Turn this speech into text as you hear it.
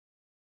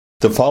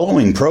The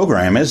following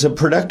program is a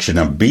production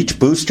of Beach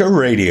Booster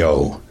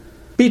Radio.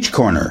 Beach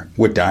Corner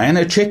with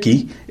Dianna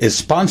Chycki is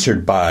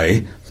sponsored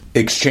by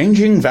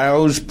Exchanging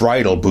Vows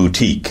Bridal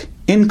Boutique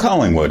in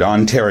Collingwood,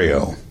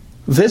 Ontario.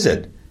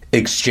 Visit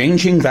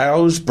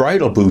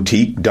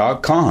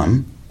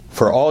exchangingvowsbridalboutique.com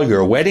for all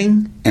your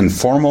wedding and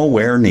formal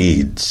wear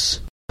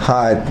needs.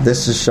 Hi,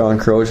 this is SHAWN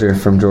CROZIER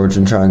from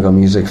Georgian Triangle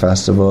Music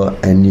Festival,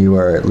 and you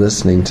are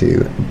listening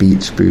to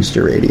Beach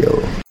Booster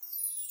Radio.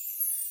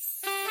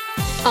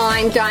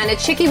 I'm Dianna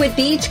Chycki with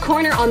Beach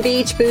Corner on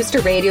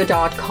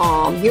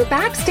beachboosterradio.com, your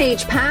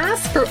backstage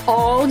pass for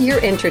all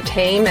your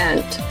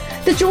entertainment.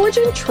 The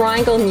Georgian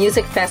Triangle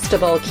Music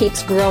Festival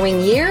keeps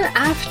growing year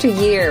after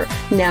year,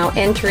 now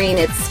entering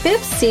its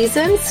 5th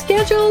season,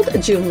 scheduled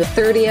June the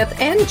 30th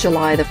and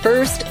July the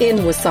 1st in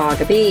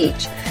Wasaga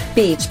Beach.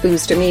 Beach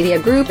Booster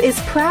Media Group is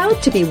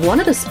proud to be one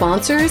of the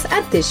sponsors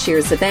at this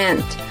year's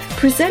event.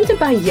 Presented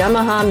by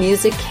Yamaha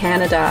Music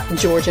Canada,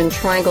 Georgian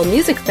Triangle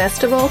Music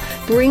Festival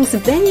brings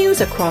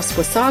venues across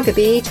Wasaga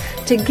Beach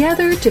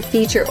together to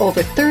feature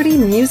over 30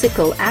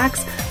 musical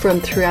acts from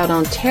throughout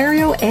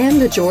Ontario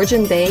and the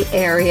Georgian Bay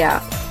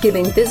area,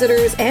 giving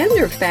visitors and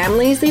their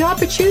families the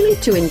opportunity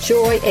to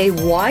enjoy a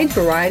wide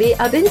variety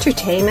of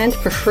entertainment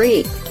for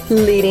free.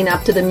 Leading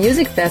up to the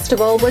music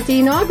festival was the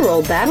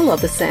inaugural Battle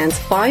of the Sands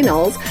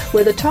finals,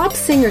 where the top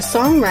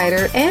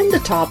singer-songwriter and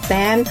the top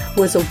band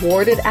was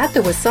awarded at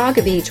the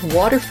Wasaga Beach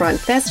Waterfront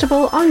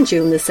Festival on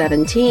June the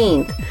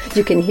 17th.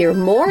 You can hear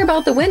more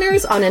about the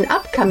winners on an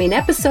upcoming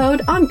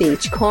episode on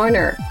Beach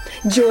Corner.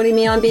 Joining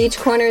me on Beach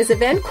Corner is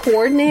event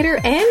coordinator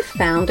and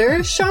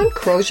founder SHAWN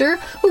CROZIER,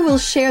 who will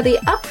share the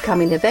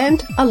upcoming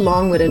event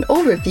along with an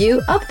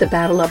overview of the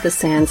Battle of the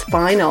Sands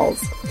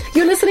finals.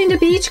 You're listening to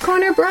Beach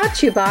Corner, brought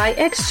to you by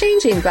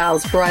Exchanging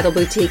Vows Bridal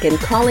Boutique in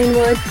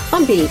Collingwood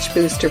on Beach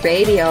Booster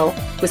Radio,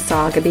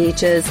 Wasaga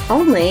Beach's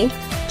only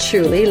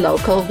truly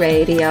local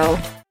radio.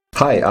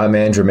 Hi, I'm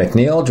Andrew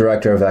McNeil,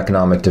 Director of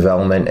Economic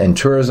Development and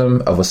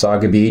Tourism of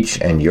Wasaga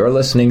Beach, and you're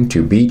listening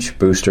to Beach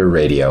Booster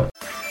Radio.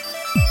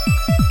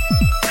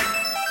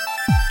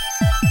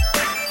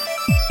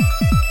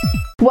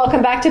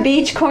 Welcome back to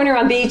Beach Corner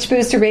on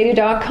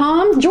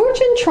beachboosterradio.com.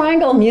 Georgian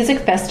Triangle Music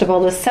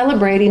Festival is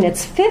celebrating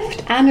its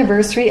 5th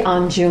anniversary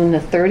on June the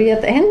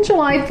 30th and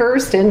July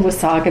 1st in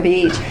Wasaga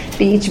Beach.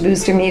 Beach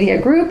Booster Media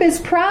Group is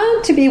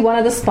proud to be one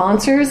of the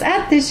sponsors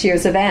at this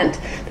year's event.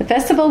 The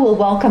festival will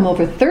welcome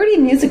over 30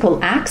 musical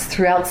acts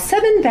throughout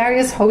 7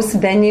 various host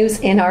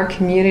venues in our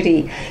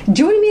community.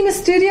 Joining me in the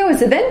studio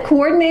is event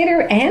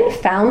coordinator and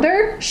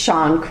founder,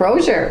 SHAWN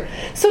CROZIER.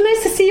 So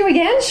nice to see you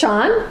again,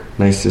 SHAWN.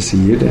 Nice to see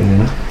you,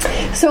 Dianna.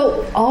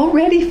 So,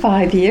 already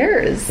 5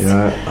 years.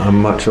 Yeah,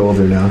 I'm much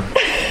older now.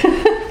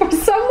 For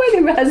someone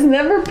who has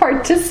never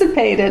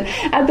participated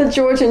at the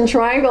Georgian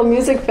Triangle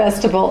Music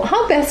Festival,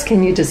 how best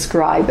can you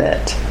describe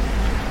it?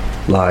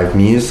 Live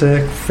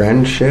music,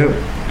 friendship.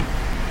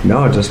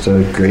 No, just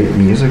a great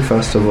music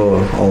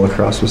festival all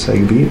across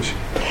Wasaga Beach.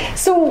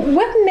 So,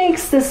 what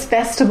makes this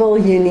festival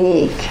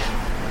unique?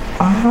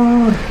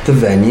 The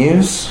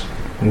venues.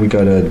 We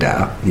got to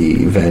adapt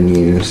the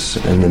venues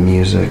and the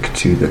music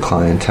to the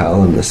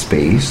clientele and the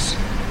space.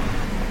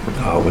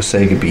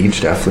 Wasaga Beach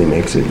definitely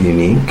makes it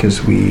unique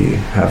because we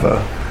have a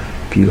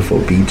beautiful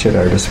beach at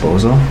our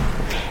disposal.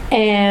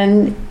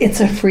 And it's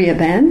a free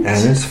event?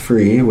 And it's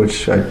free,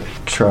 which I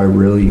try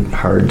really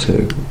hard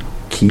to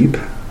keep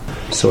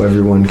so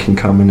everyone can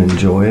come and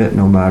enjoy it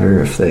no matter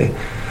if they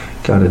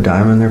got a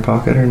dime in their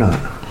pocket or not.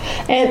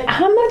 And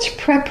how much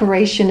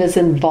preparation is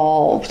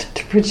involved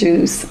to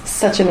produce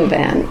such an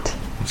event?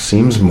 It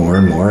seems more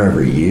and more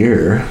every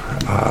year,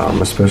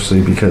 especially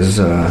because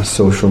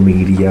social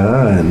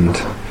media and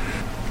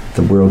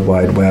the World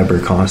Wide Web are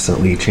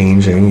constantly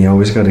changing. You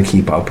always got to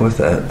keep up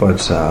with it.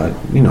 But, I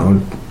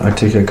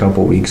take a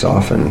couple weeks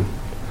off in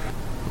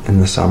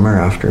the summer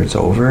after it's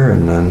over.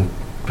 And then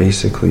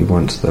basically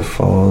once the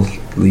fall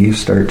leaves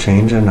start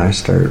changing, I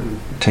start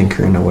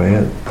tinkering away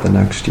at the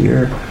next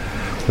year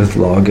with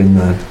logging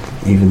the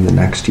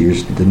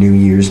New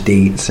Year's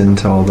dates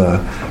into all the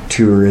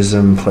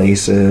tourism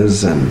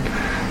places and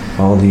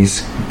all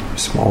these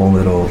small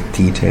little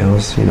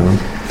details,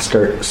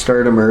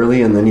 start them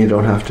early and then you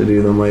don't have to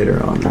do them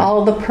later on.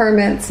 All the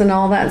permits and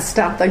all that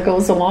stuff that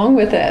goes along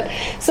with it.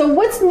 So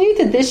what's new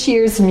to this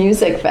year's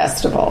music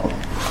festival?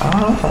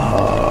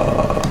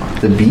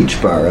 The Beach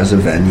Bar as a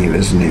venue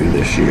is new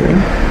this year.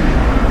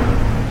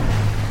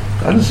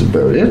 That is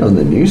about it on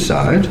the new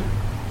side.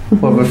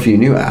 We'll have a few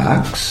new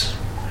acts.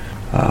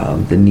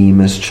 The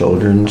Nemus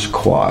Children's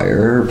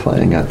Choir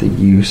playing at the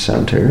Youth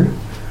Center.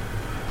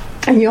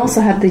 And you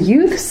also have the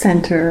Youth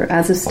Center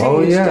as a stage.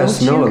 Oh yes,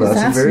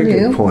 that's a very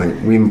good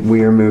point.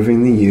 We are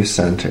moving the Youth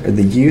Center,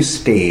 the Youth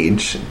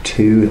Stage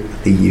to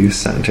the Youth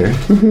Center.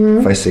 Mm-hmm.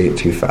 If I say it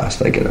too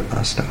fast, I get it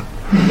messed up.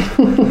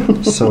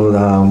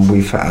 So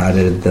we've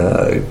added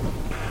the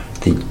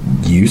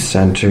Youth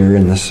Center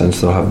in the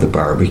sense they'll have the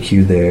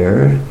barbecue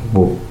there.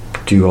 We'll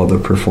do all the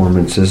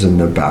performances in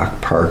the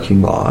back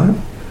parking lot.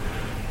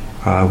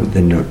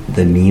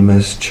 The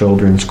Nemus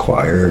Children's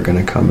Choir are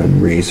going to come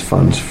and raise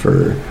funds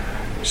for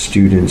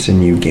students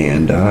in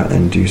Uganda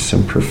and do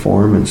some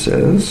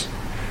performances.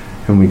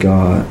 And we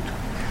got,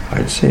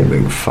 I'd say,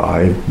 about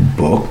 5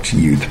 booked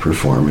youth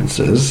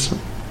performances,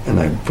 and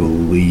I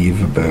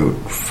believe about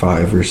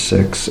 5 or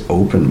 6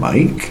 open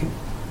mic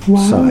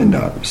signed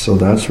up. So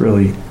that's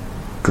really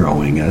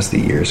growing as the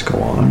years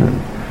go on,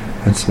 and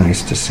it's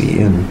nice to see.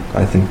 And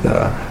I think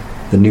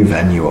the new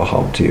venue will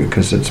help too,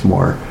 because it's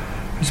more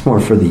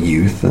for the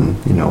youth, and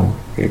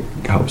it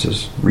helps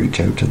us reach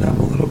out to them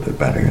a little bit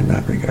better in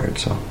that regard.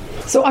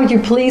 So are you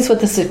pleased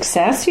with the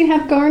success you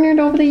have garnered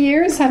over the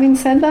years, having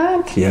said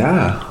that?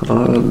 Yeah.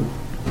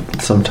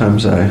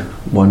 Sometimes I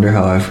wonder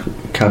how I've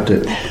kept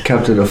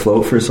it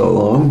afloat for so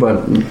long, but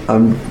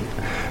I'm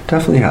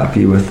definitely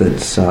happy with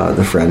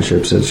the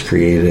friendships it's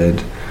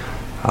created,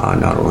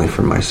 not only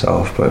for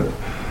myself, but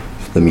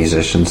the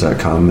musicians that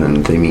come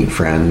and they meet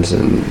friends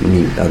and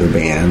meet other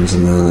bands,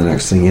 and then the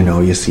next thing you know,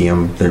 you see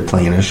them, they're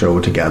playing a show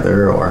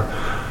together, or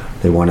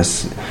they want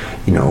to,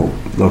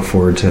 look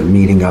forward to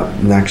meeting up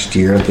next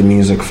year at the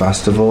music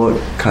festival.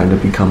 It kind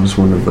of becomes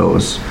one of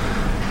those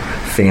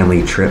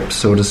family trips,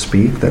 so to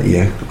speak, that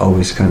you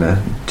always kind of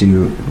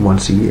do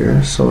once a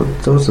year. So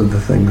those are the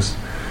things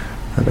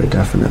that I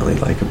definitely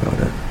like about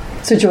it.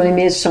 So joining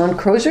me is Shawn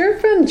Crozier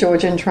from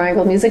Georgian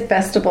Triangle Music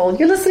Festival.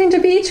 You're listening to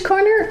Beach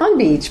Corner on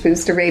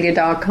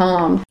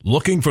BeachBoosterRadio.com.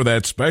 Looking for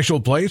that special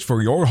place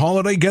for your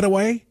holiday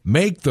getaway?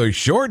 Make the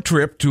short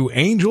trip to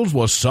Angels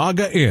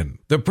Wasaga Inn,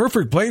 the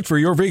perfect place for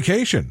your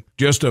vacation.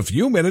 Just a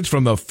few minutes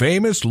from the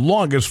famous,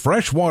 longest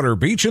freshwater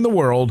beach in the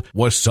world,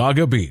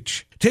 Wasaga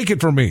Beach. Take it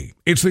from me,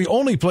 it's the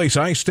only place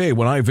I stay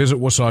when I visit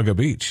Wasaga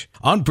Beach.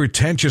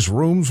 Unpretentious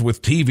rooms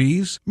with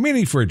TVs,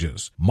 mini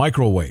fridges,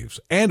 microwaves,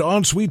 and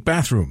ensuite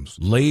bathrooms.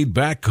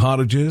 Laid-back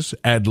cottages,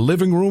 add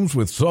living rooms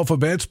with sofa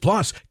beds,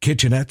 plus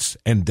kitchenettes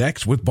and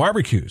decks with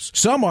barbecues.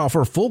 Some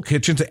offer full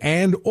kitchens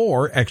and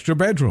or extra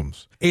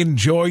bedrooms.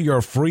 Enjoy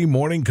your free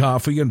morning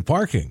coffee and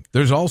parking.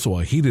 There's also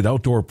a heated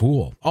outdoor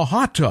pool, a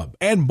hot tub,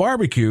 and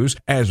barbecues,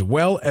 as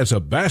well as a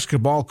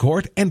basketball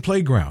court and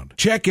playground.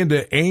 Check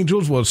into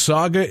Angels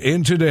Wasaga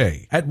Inn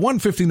today at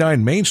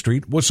 159 Main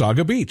Street,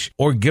 Wasaga Beach,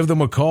 or give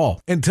them a call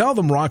and tell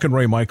them Rock and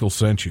Ray Michael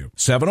sent you.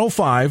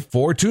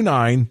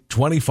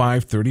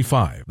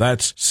 705-429-2535.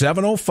 That's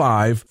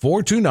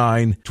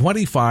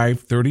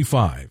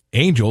 705-429-2535.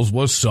 Angels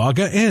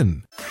Wasaga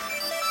Inn.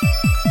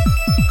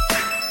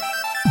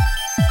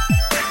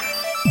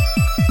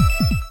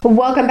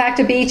 Welcome back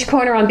to Beach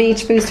Corner on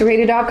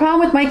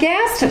BeachBoosterRadio.com with my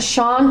guest,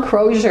 Shawn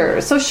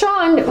Crozier. So,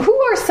 Shawn, who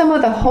are some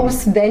of the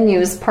host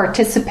venues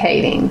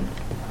participating?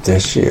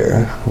 This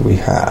year we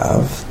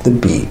have the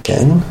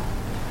Beacon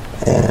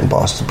and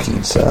Boston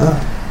Pizza,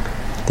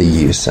 the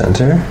Youth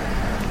Center,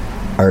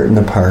 Art in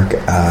the Park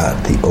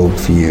at the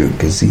Oakview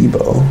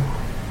Gazebo,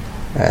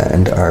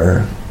 and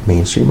our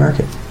Main Street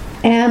Market.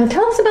 And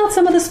tell us about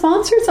some of the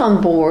sponsors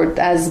on board,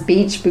 as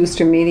Beach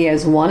Booster Media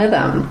is one of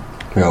them.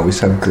 We always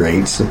have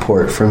great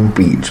support from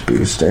Beach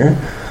Booster.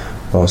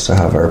 We also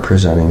have our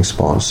presenting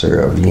sponsor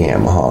of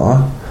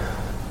Yamaha.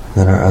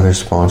 Then our other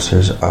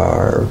sponsors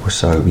are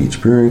Wasaga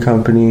Beach Brewing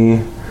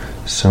Company,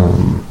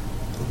 some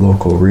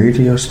local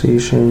radio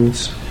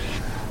stations,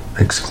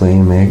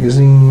 Exclaim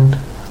Magazine,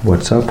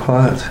 What's Up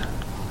Hot,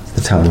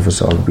 the town of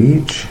Wasaga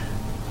Beach.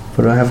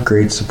 But I have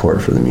great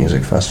support for the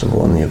music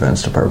festival and the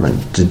events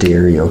department.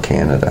 D'Addario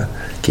Canada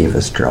gave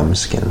us drum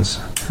skins.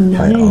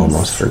 Nice. I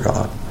almost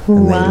forgot.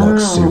 And they look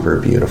super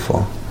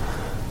beautiful.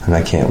 And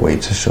I can't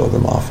wait to show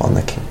them off on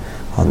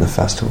the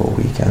festival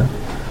weekend.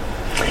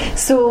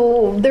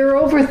 So there are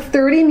over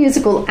 30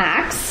 musical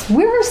acts.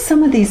 Where are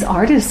some of these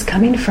artists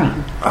coming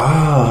from?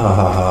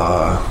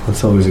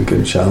 That's always a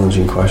good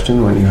challenging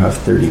question when you have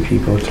 30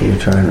 people to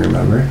try and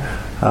remember.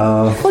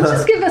 Well,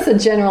 just give us a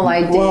general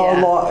idea.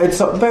 Well, it's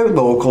about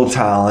local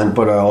talent,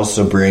 but I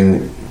also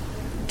bring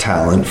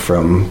talent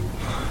from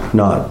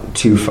not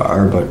too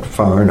far, but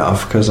far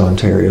enough, because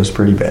Ontario's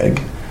pretty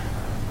big.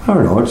 I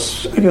don't know,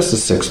 it's, I guess, a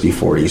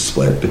 60-40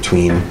 split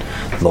between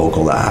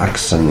local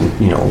acts and,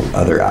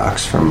 other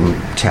acts from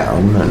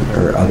town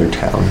or other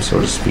towns, so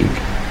to speak.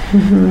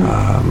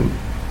 Mm-hmm.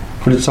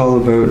 But it's all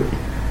about,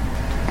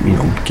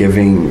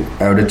 giving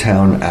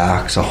out-of-town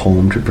acts a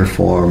home to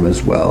perform,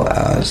 as well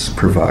as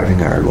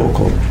providing our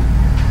local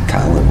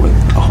talent with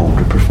a home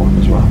to perform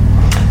as well.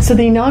 So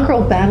the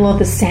inaugural Battle of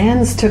the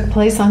Sands took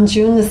place on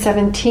June the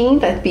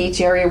 17th at Beach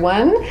Area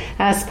 1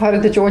 as part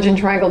of the Georgian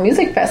Triangle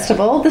Music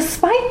Festival.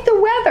 Despite the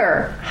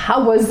weather,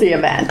 how was the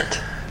event?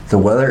 The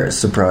weather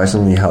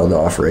surprisingly held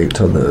off right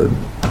till the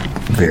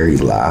very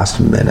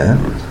last minute.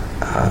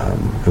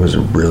 It was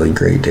a really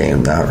great day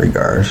in that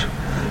regard.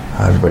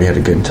 Everybody had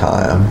a good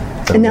time.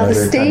 And now the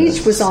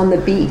stage was on the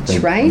beach,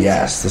 right?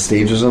 Yes, the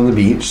stage was on the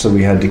beach, so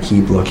we had to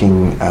keep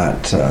looking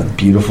at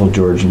beautiful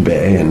Georgian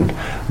Bay and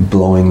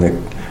blowing the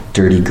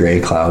dirty grey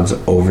clouds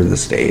over the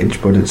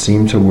stage, but it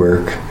seemed to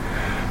work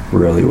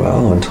really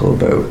well until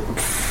about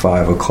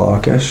 5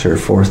 o'clock-ish or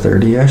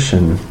 4:30-ish,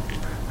 and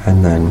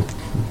then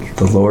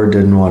the Lord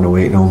didn't want to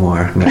wait no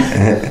more.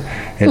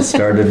 It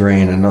started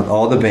raining.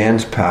 All the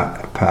bands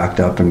packed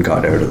up and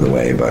got out of the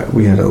way, but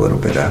we had a little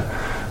bit of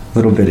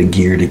little bit of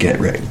gear to get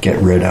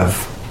rid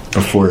of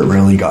before it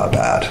really got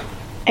bad.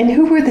 And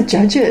who were the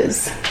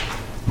judges?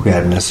 We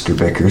had Mr.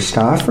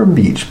 Bickerstaff from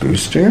Beach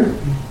Booster.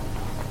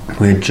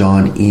 We had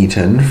John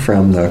Eaton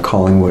from the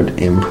Collingwood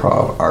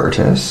Improv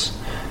Artists.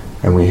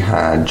 And we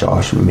had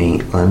Josh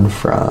Maitland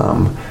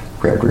from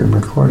Red Room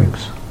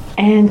Recordings.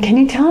 And can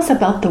you tell us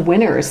about the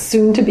winners,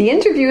 soon to be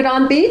interviewed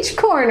on Beach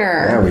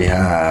Corner? Yeah, we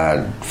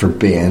had, for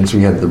bands,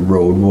 we had the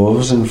Road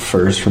Wolves in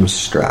first from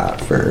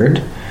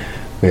Stratford.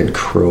 We had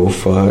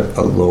Crowfoot,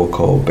 a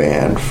local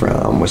band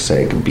from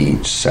Wasaga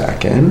Beach,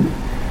 second.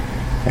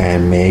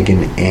 And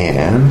Megan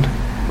Ann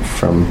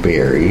from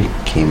Barrie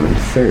came in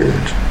third.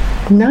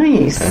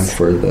 Nice. And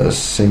for the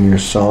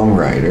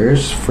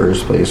singer-songwriters,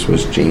 first place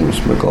was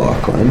James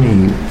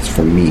McLaughlin. He's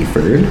from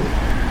Meaford.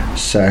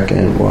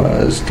 Second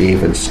was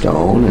David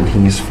Stone, and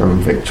he's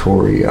from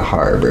Victoria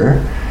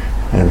Harbour.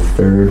 And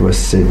third was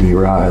Sydney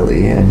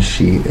Riley, and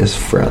she is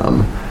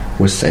from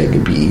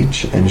Wasaga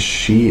Beach. And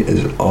she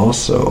is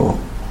also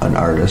an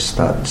artist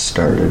that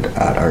started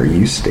at our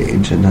youth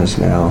stage and has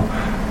now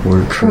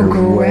worked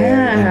her way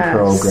and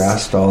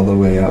progressed all the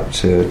way up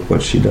to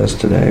what she does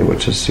today,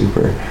 which is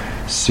super,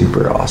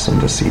 super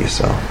awesome to see.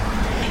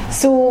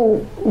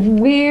 So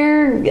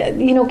where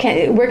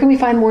can we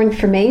find more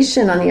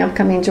information on the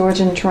upcoming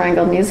Georgian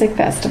Triangle Music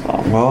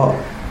Festival? Well,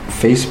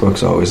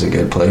 Facebook's always a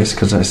good place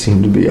because I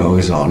seem to be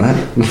always on it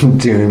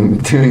doing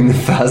the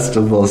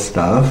festival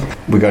stuff.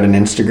 We got an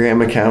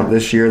Instagram account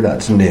this year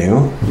that's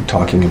new,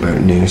 talking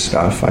about new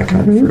stuff. I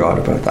kind of forgot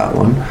about that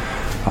one.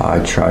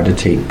 I try to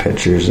take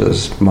pictures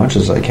as much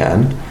as I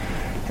can.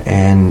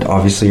 And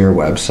obviously our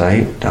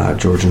website,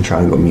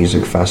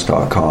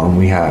 GeorgianTriangleMusicFest.com.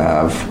 We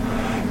have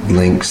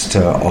links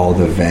to all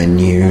the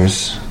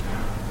venues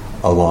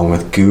along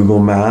with Google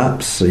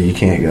Maps so you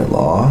can't get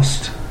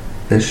lost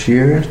this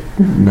year.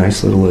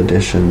 Nice little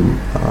addition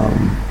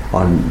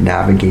on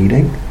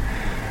navigating.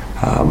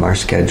 Our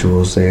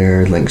schedule's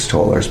there, links to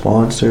all our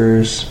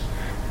sponsors,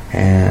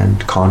 and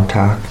a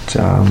contact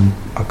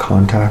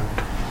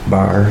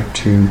bar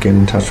to get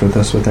in touch with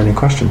us with any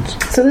questions.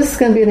 So this is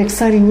going to be an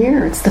exciting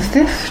year. It's the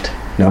 5th.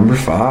 Number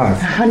 5.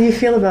 How do you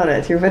feel about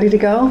it? You're ready to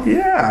go?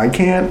 Yeah, I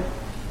can't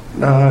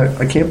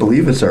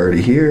believe it's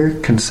already here,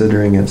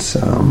 considering it's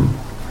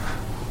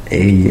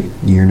A,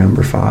 year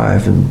number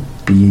 5, and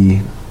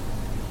B,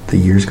 the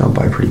year's gone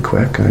by pretty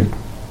quick. I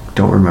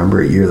don't remember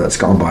a year that's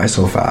gone by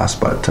so fast,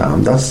 but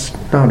that's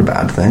not a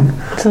bad thing.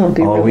 So it'll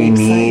be all really we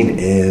exciting. need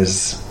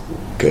is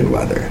good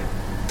weather.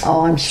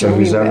 Oh, I'm sure. So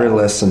who's we ever will.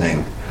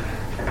 listening,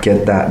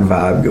 get that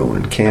vibe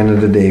going.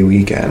 Canada Day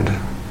weekend.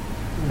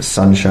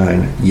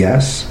 Sunshine,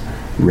 yes.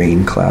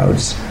 Rain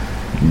clouds,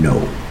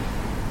 no.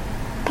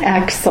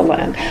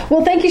 Excellent.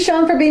 Well, thank you,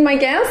 Sean, for being my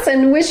guest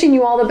and wishing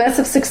you all the best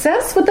of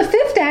success with the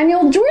 5th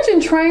annual Georgian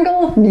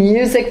Triangle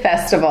Music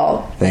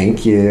Festival.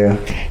 Thank you.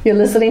 You're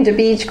listening to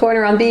Beach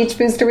Corner on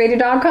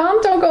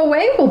BeachBoosterRadio.com. Don't go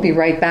away. We'll be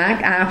right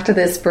back after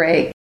this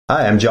break.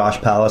 Hi, I'm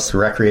Josh Pallas,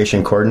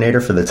 Recreation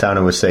Coordinator for the town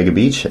of Wasaga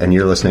Beach, and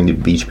you're listening to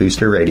Beach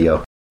Booster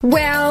Radio.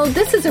 Well,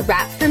 this is a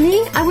wrap for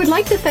me. I would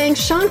like to thank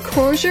Sean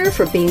CROZIER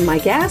for being my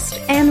guest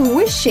and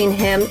wishing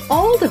him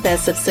all the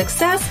best of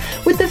success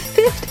with the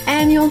 5th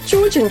annual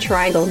Georgian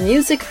Triangle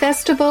Music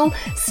Festival,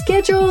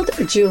 scheduled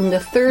June the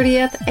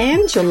 30th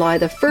and July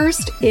the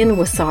 1st in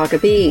Wasaga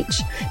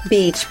Beach.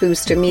 Beach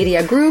Booster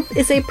Media Group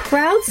is a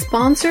proud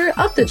sponsor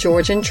of the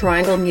Georgian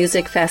Triangle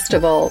Music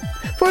Festival.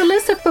 For a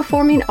list of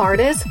performing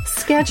artists,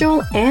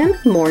 schedule, and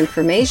more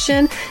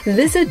information,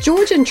 visit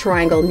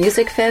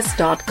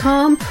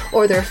GeorgianTriangleMusicFest.com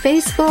or their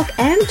Facebook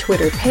and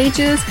Twitter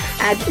pages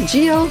at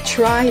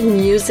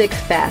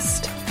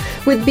GeoTriMusicFest.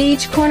 With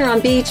Beach Corner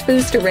on Beach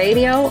Booster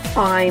Radio,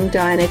 I'm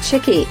Dianna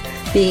Chycki.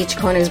 Beach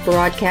Corner is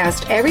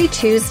broadcast every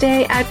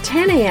Tuesday at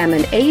 10 a.m.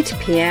 and 8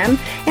 p.m.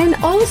 and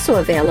also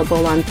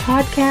available on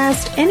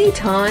podcast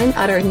anytime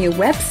at our new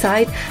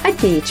website at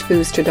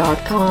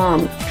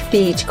beachbooster.com.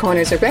 Beach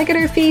Corner is a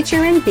regular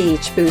feature in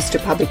Beach Booster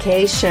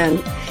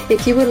publication.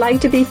 If you would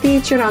like to be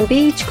featured on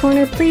Beach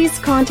Corner, please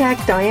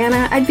contact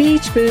Dianna at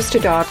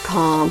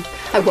beachbooster.com.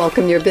 I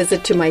welcome your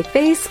visit to my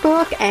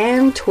Facebook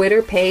and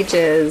Twitter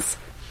pages.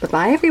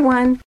 Bye-bye,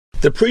 everyone.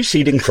 The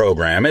preceding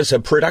program is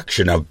a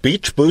production of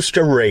Beach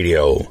Booster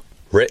Radio,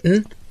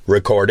 written,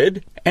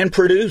 recorded, and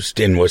produced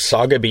in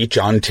Wasaga Beach,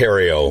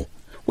 Ontario.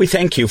 We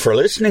thank you for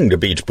listening to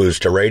Beach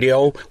Booster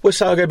Radio,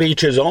 Wasaga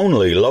Beach's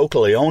only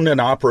locally owned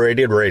and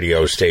operated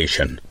radio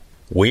station.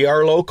 We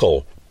are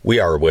local. We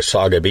are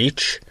Wasaga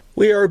Beach.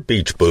 We are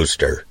Beach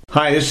Booster.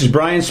 Hi, this is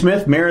Brian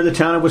Smith, Mayor of the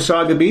town of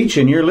Wasaga Beach,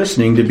 and you're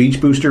listening to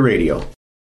Beach Booster Radio.